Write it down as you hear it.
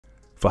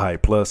For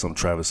Hype Plus, I'm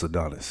Travis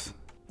Adonis.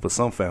 For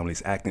some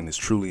families, acting is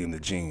truly in the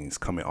genes,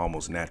 coming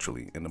almost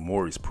naturally, and the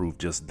Mowrys prove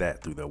just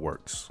that through their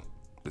works.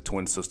 The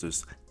twin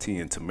sisters, T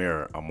and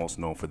Tamara, are most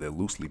known for their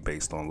loosely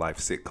based on life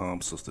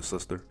sitcom Sister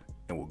Sister,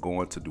 and will go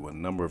on to do a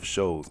number of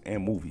shows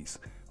and movies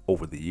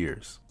over the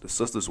years. The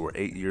sisters were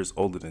 8 years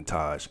older than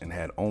Tahj and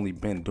had only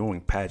been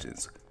doing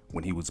pageants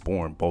when he was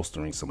born,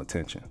 bolstering some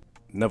attention.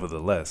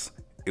 Nevertheless,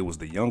 it was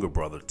the younger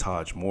brother,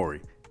 Tahj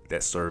Mowry,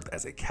 that served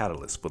as a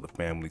catalyst for the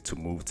family to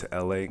move to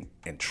LA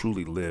and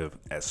truly live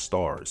as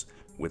stars,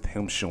 with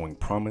him showing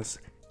promise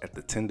at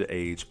the tender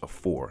age of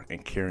 4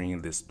 and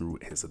carrying this through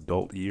his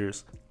adult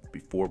years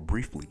before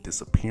briefly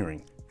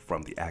disappearing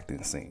from the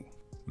acting scene.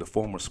 The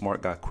former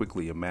Smart Guy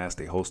quickly amassed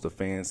a host of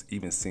fans,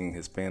 even seeing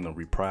his fandom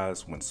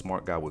reprised when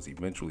Smart Guy was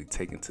eventually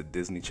taken to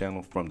Disney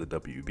Channel from the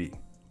WB.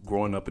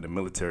 Growing up in a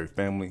military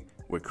family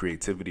where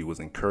creativity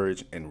was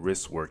encouraged and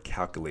risks were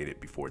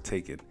calculated before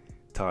taken,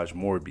 Tahj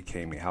Mowry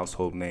became a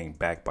household name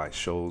backed by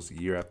shows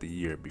year after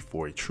year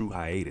before a true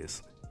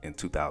hiatus in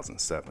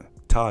 2007.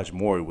 Tahj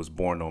Mowry was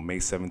born on May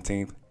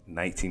 17,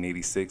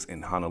 1986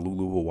 in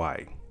Honolulu,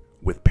 Hawaii.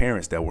 With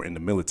parents that were in the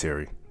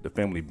military, the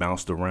family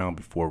bounced around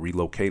before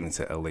relocating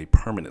to LA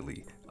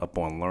permanently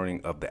upon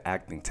learning of the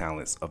acting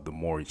talents of the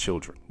Mowry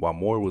children. While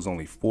Mowry was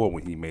only 4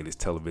 when he made his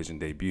television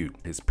debut,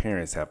 his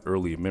parents have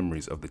earlier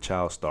memories of the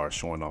child star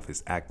showing off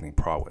his acting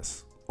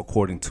prowess.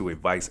 According to a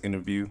Vice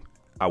interview,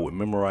 "I would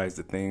memorize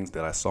the things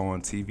that I saw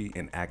on TV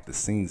and act the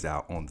scenes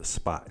out on the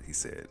spot," he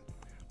said.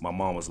 "My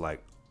mom was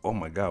like, oh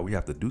my God, we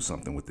have to do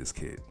something with this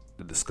kid."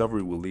 The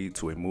discovery will lead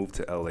to a move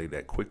to LA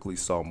that quickly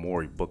saw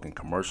Mowry booking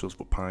commercials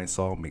for Pine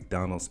Sol,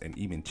 McDonald's, and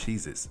even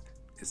Cheez-Its.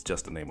 It's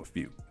just to name a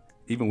few.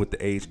 Even with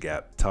the age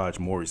gap, Tahj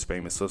Mowry's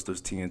famous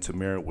sisters T and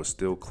Tamara were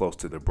still close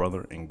to their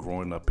brother, and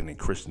growing up in a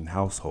Christian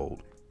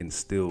household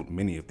instilled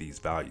many of these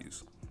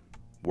values.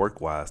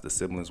 Work-wise, the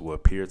siblings will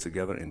appear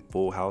together in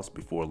Full House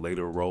before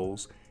later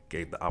roles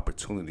gave the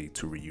opportunity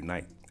to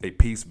reunite. A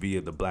piece via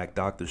The Black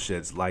Doctor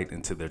sheds light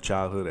into their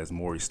childhood, as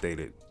Mowry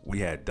stated, "We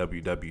had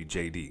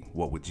WWJD,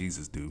 What Would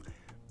Jesus Do,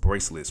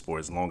 bracelets for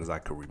as long as I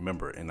could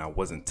remember, and I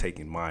wasn't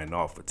taking mine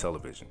off for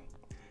television.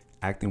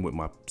 Acting with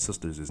my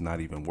sisters is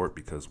not even work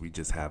because we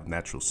just have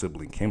natural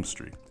sibling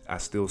chemistry. I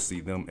still see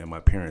them and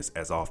my parents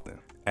as often."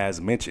 As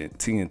mentioned,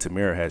 T and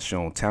Tamara had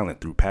shown talent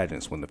through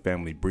pageants when the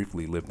family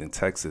briefly lived in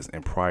Texas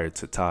and prior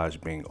to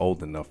Tahj being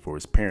old enough for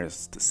his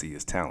parents to see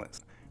his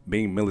talents.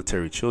 Being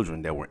military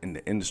children that were in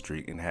the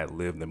industry and had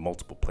lived in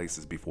multiple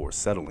places before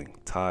settling,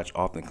 Tahj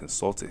often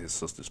consulted his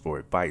sisters for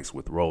advice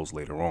with roles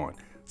later on,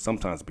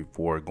 sometimes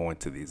before going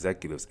to the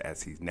executives,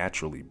 as he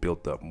naturally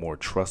built up more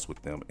trust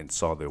with them and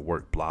saw their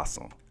work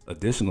blossom.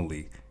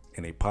 Additionally,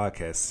 in a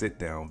podcast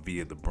sit-down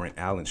via The Brent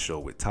Allen Show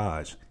with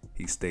Tahj,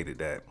 he stated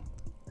that,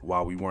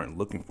 "While we weren't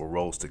looking for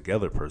roles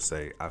together per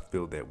se, I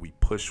feel that we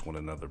push one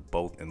another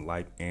both in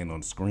life and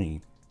on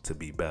screen to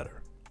be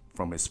better."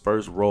 From his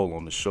first role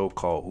on the show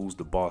called Who's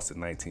the Boss in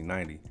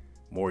 1990,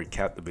 Mowry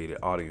captivated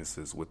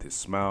audiences with his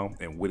smile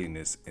and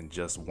wittiness in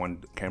just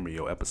one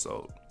cameo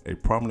episode. A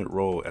prominent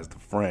role as the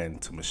friend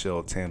to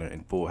Michelle Tanner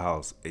in Full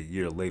House a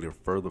year later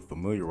further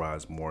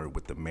familiarized Mowry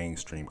with the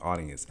mainstream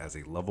audience as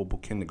a lovable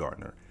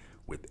kindergartner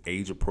with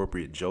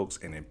age-appropriate jokes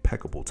and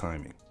impeccable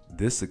timing.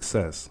 This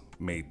success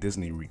made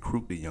Disney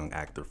recruit the young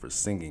actor for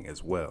singing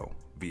as well,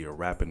 via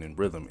Rappin' in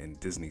Rhythm and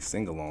Disney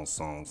sing-along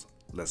songs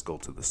Let's Go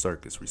to the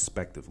Circus,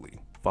 respectively.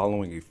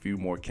 Following a few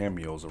more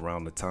cameos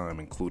around the time,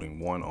 including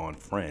one on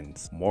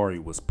Friends, Mowry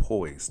was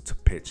poised to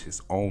pitch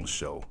his own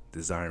show,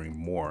 desiring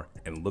more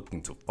and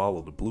looking to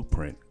follow the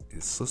blueprint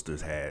his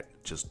sisters had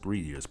just 3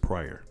 years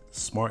prior.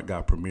 Smart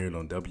Guy premiered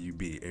on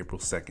WB April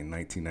 2nd,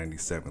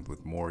 1997,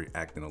 with Mowry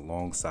acting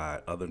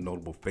alongside other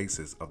notable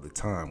faces of the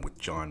time with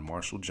John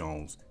Marshall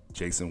Jones,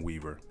 Jason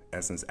Weaver,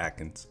 Essence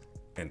Atkins,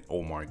 and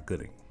Omar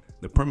Gooding.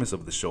 The premise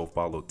of the show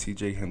followed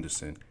TJ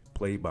Henderson,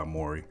 played by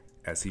Mowry,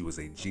 as he was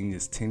a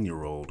genius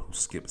 10-year-old who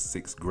skipped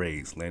 6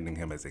 grades, landing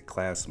him as a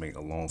classmate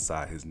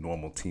alongside his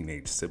normal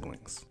teenage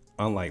siblings.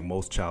 Unlike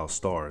most child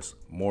stars,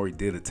 Mowry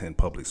did attend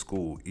public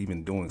school,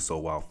 even doing so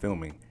while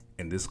filming,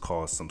 and this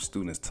caused some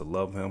students to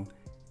love him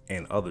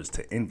and others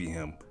to envy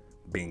him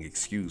being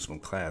excused from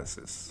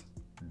classes.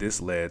 This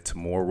led to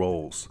more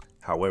roles.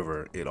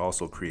 However, it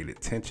also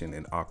created tension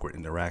and awkward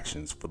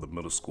interactions for the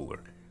middle schooler,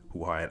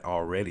 who had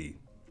already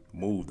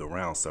moved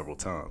around several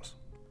times.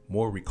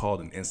 Mowry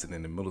recalled an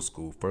incident in middle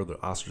school further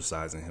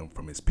ostracizing him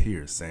from his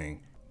peers, saying,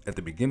 "At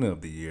the beginning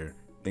of the year,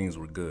 things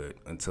were good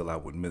until I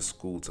would miss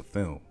school to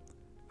film.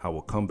 I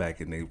would come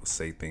back and they would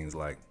say things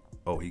like,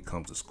 'Oh, he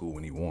comes to school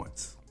when he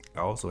wants.'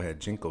 I also had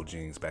Jinko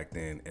jeans back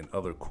then and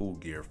other cool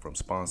gear from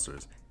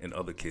sponsors, and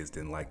other kids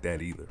didn't like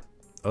that either."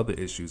 Other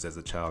issues as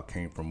a child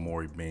came from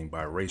Mowry being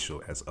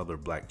biracial, as other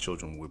black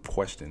children would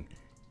question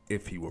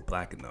if he were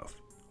black enough,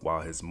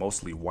 while his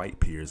mostly white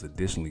peers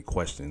additionally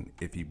questioned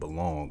if he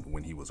belonged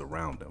when he was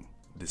around them.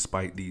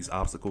 Despite these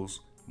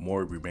obstacles,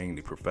 Mowry remained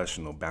a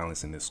professional,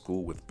 balancing his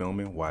school with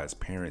filming, while his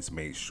parents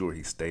made sure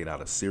he stayed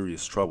out of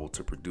serious trouble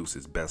to produce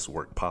his best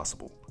work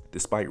possible.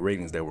 Despite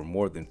ratings that were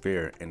more than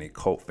fair and a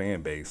cult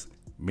fan base,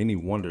 Many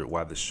wondered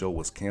why the show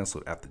was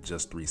canceled after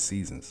just 3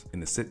 seasons.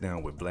 In a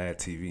sit-down with Vlad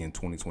TV in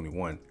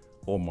 2021,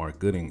 Omar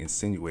Gooding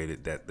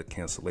insinuated that the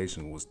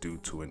cancellation was due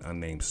to an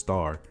unnamed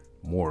star,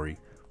 Mowry,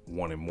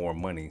 wanting more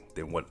money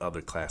than what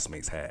other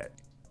classmates had.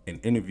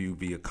 An interview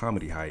via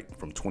Comedy Hype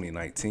from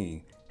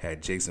 2019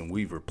 had Jason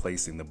Weaver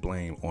placing the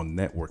blame on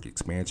network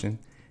expansion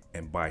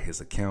and, by his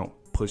account,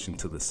 pushing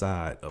to the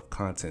side of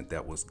content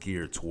that was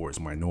geared towards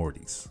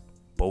minorities.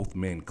 Both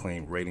men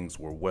claimed ratings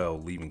were well,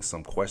 leaving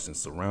some questions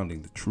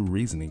surrounding the true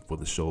reasoning for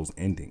the show's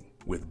ending.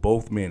 With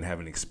both men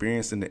having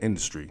experience in the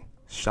industry,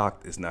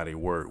 shocked is not a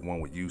word one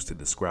would use to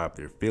describe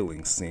their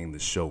feelings seeing the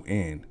show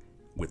end,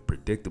 with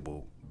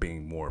predictable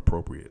being more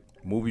appropriate.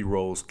 Movie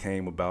roles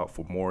came about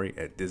for Mowry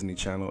at Disney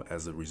Channel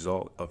as a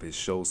result of his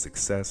show's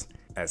success,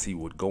 as he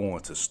would go on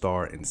to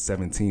star in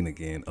 17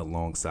 again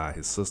alongside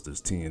his sisters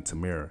Tia and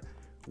Tamara,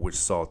 which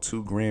saw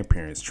 2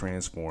 grandparents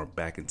transform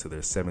back into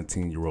their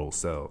 17-year-old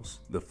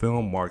selves. The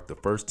film marked the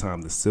first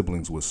time the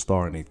siblings would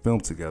star in a film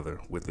together,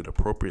 with it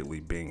appropriately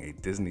being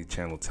a Disney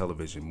Channel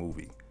television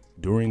movie.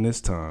 During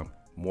this time,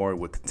 Mowry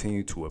would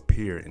continue to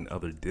appear in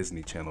other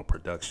Disney Channel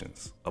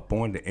productions.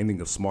 Upon the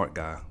ending of Smart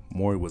Guy,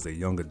 Mowry was a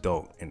young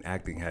adult, and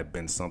acting had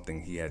been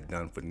something he had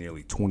done for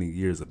nearly 20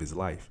 years of his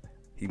life.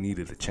 He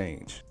needed a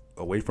change.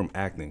 Away from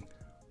acting,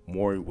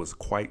 Mowry was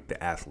quite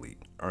the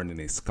athlete, earning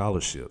a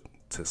scholarship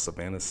to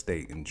Savannah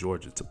State in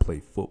Georgia to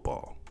play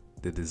football.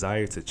 The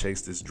desire to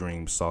chase this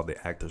dream saw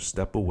the actor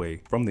step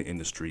away from the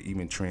industry,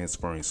 even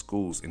transferring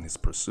schools in his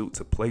pursuit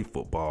to play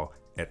football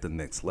at the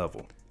next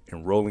level.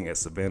 Enrolling at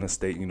Savannah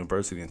State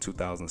University in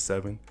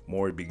 2007,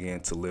 Mowry began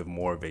to live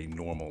more of a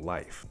normal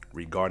life.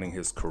 Regarding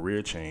his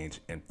career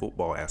change and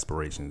football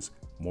aspirations,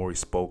 Mowry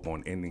spoke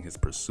on ending his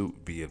pursuit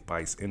via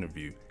Vice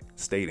interview,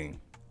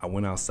 stating, "I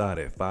went outside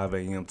at 5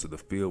 a.m. to the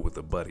field with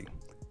a buddy,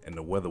 and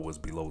the weather was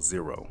below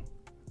zero.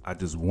 I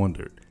just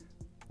wondered,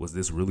 was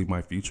this really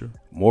my future?"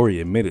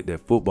 Mowry admitted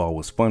that football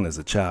was fun as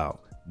a child,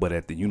 but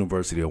at the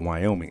University of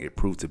Wyoming it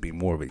proved to be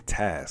more of a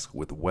task,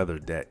 with weather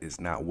that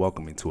is not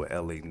welcoming to a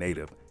LA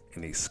native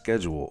and a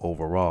schedule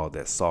overall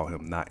that saw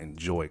him not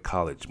enjoy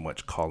college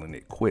much, calling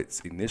it quits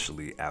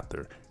initially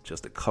after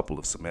just a couple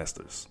of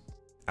semesters.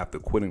 After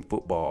quitting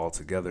football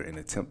altogether and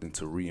attempting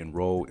to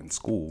re-enroll in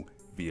school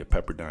via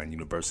Pepperdine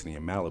University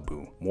in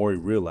Malibu, Mowry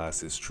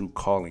realized his true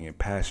calling and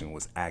passion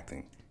was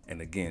acting,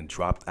 and again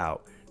dropped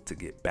out to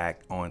get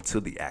back onto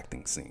the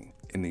acting scene.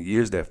 In the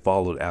years that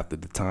followed after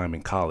the time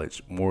in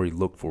college, Mowry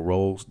looked for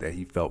roles that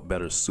he felt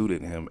better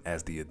suited him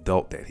as the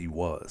adult that he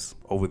was.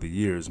 Over the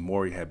years,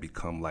 Mowry had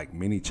become, like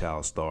many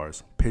child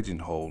stars,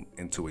 pigeonholed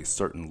into a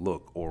certain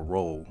look or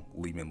role,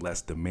 leaving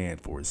less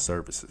demand for his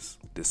services.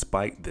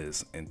 Despite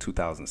this, in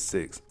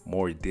 2006,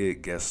 Mowry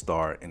did guest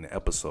star in an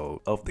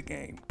episode of The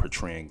Game,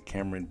 portraying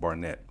Cameron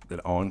Barnett,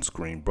 the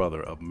on-screen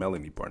brother of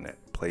Melanie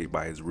Barnett, played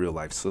by his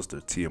real-life sister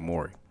Tia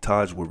Mowry.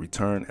 Tahj would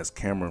return as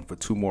Cameron for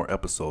 2 more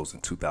episodes in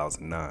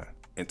 2009.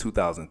 In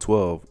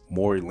 2012,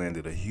 Mowry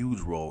landed a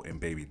huge role in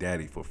Baby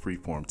Daddy for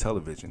Freeform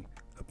Television,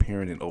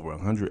 appearing in over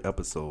 100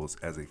 episodes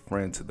as a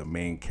friend to the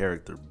main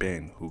character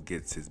Ben, who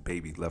gets his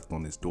baby left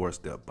on his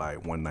doorstep by a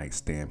one-night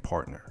stand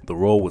partner. The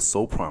role was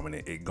so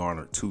prominent it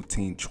garnered 2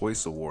 Teen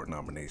Choice Award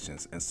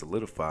nominations and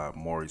solidified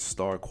Mowry's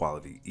star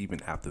quality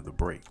even after the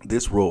break.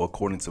 This role,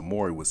 according to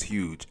Mowry, was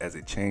huge as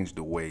it changed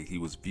the way he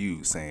was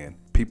viewed, saying,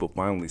 "People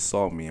finally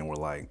saw me and were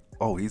like,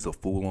 oh, he's a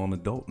full-on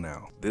adult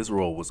now." This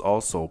role was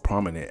also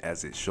prominent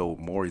as it showed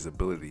Mowry's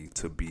ability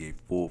to be a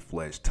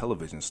full-fledged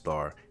television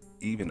star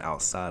even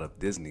outside of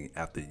Disney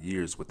after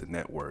years with the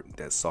network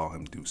that saw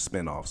him do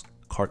spin-offs,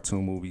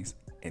 cartoon movies,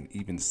 and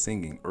even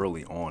singing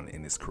early on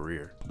in his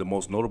career. The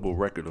most notable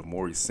record of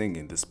Mowry's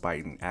singing,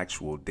 despite an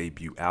actual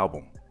debut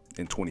album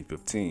in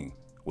 2015,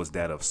 was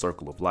that of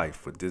Circle of Life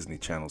for Disney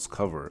Channel's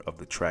cover of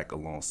the track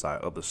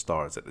alongside other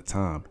stars at the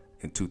time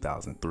in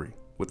 2003.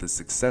 With the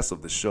success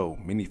of the show,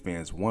 many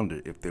fans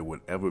wondered if there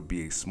would ever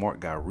be a Smart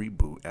Guy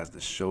reboot, as the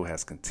show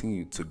has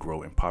continued to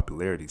grow in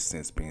popularity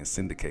since being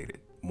syndicated.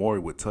 Mowry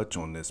would touch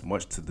on this,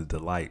 much to the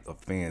delight of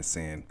fans,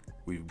 saying,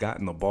 "We've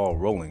gotten the ball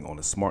rolling on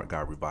a Smart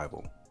Guy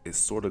revival. It's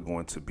sort of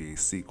going to be a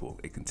sequel,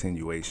 a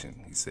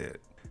continuation," he said.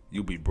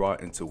 "You'll be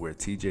brought into where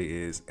TJ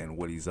is and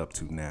what he's up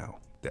to now."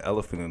 The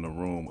elephant in the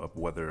room of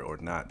whether or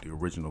not the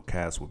original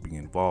cast would be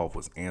involved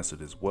was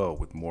answered as well,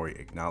 with Mowry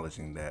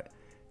acknowledging that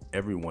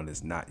everyone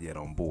is not yet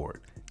on board.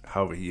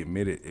 However, he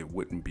admitted it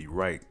wouldn't be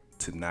right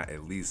to not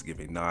at least give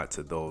a nod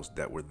to those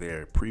that were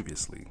there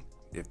previously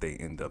if they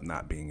end up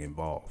not being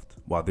involved.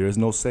 While there is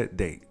no set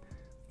date,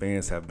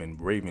 fans have been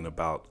raving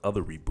about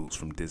other reboots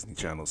from Disney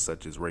Channel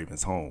such as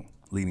Raven's Home,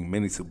 leading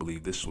many to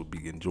believe this will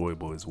be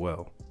enjoyable as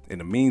well. In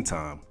the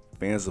meantime,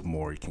 fans of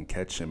Mowry can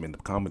catch him in the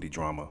comedy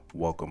drama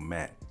Welcome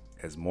Matt,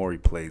 as Mowry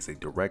plays a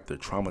director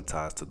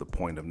traumatized to the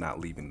point of not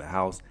leaving the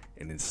house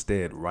and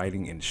instead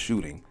writing and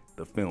shooting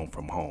the film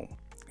from home.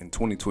 In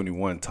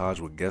 2021,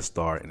 Tahj would guest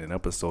star in an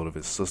episode of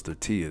his sister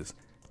Tia's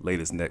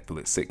latest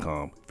Netflix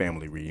sitcom,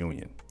 Family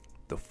Reunion.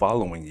 The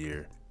following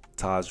year,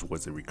 Tahj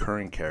was a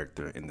recurring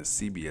character in the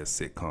CBS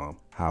sitcom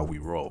How We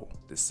Roll.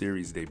 The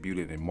series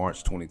debuted in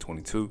March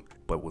 2022,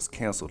 but was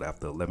canceled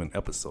after 11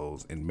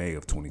 episodes in May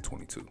of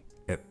 2022.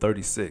 At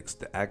 36,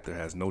 the actor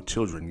has no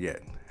children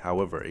yet.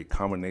 However, a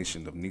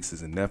combination of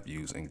nieces and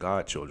nephews and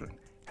godchildren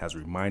has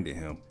reminded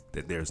him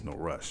that there's no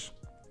rush.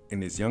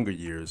 In his younger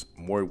years,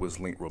 Mowry was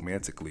linked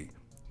romantically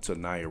to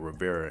Naya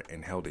Rivera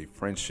and held a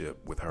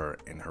friendship with her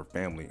and her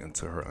family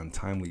until her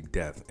untimely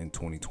death in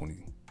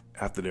 2020.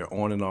 After their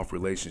on and off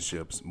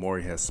relationships,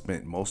 Mowry has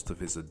spent most of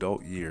his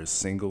adult years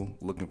single,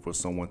 looking for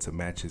someone to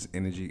match his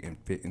energy and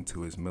fit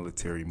into his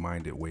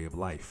military-minded way of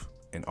life.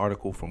 An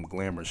article from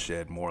Glamour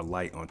shed more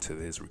light onto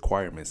his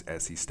requirements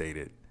as he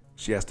stated,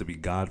 "She has to be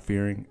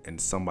God-fearing and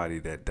somebody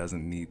that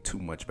doesn't need too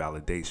much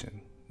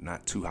validation,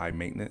 not too high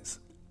maintenance,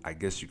 I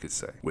guess you could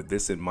say." With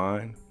this in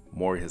mind,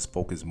 Mowry has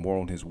focused more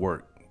on his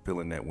work,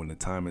 feeling that when the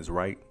time is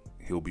right,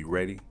 he'll be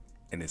ready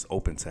and is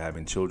open to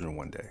having children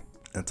one day.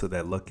 Until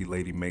that lucky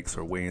lady makes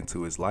her way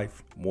into his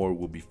life, Mowry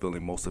will be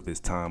filling most of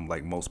his time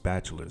like most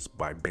bachelors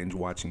by binge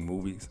watching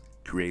movies,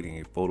 creating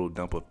a photo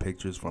dump of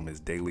pictures from his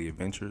daily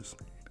adventures,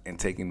 and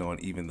taking on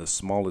even the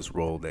smallest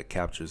role that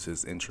captures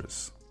his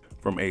interests.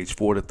 From age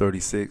 4 to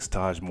 36,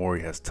 Tahj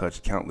Mowry has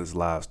touched countless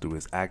lives through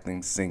his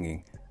acting,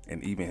 singing,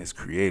 and even his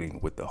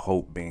creating, with the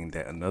hope being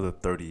that another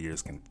 30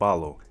 years can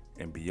follow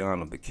and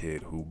beyond of the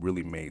kid who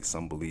really made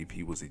some believe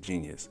he was a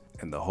genius,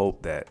 and the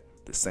hope that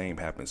the same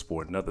happens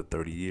for another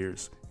 30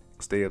 years.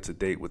 Stay up to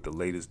date with the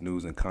latest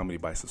news and comedy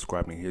by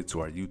subscribing here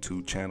to our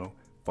YouTube channel.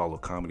 Follow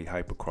Comedy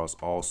Hype across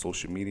all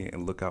social media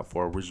and look out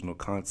for original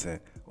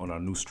content on our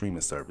new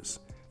streaming service.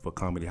 For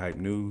Comedy Hype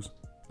News,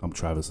 I'm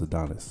Travis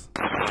Adonis.